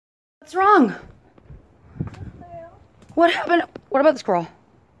What's wrong? What happened? What about the squirrel?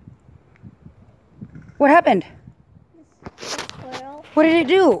 What happened? The squirrel What did it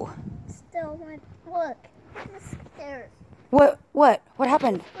do? stole my book. Stairs. What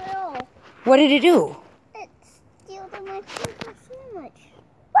happened? Squirrel. What did it do? It stole my favorite sandwich.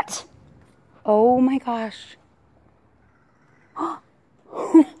 What? Oh my gosh.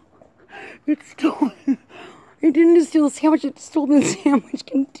 It stole. It didn't steal the sandwich, it stole the sandwich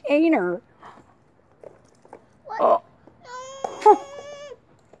container. What? Oh. No.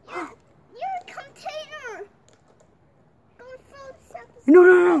 You're a container. Don't throw this out the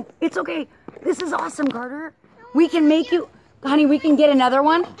No. It's okay. This is awesome, Carter. We can make you, honey, we can get another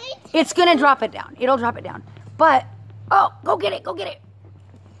one. It's going to drop it down. It'll drop it down. But, oh, go get it. Go get it.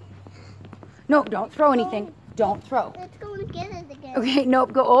 No, don't throw anything. Don't throw. Let's go and get it again. Okay,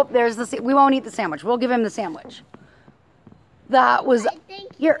 nope, go. Oh, there's the. We won't eat the sandwich. We'll give him the sandwich. That was.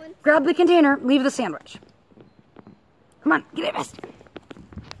 Here, grab the container. Leave the sandwich. Come on, get it, best.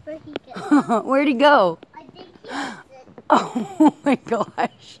 Where'd he get it? Where'd he go? I think he has it. Oh my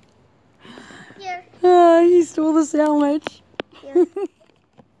gosh. Here. He stole the sandwich. Here.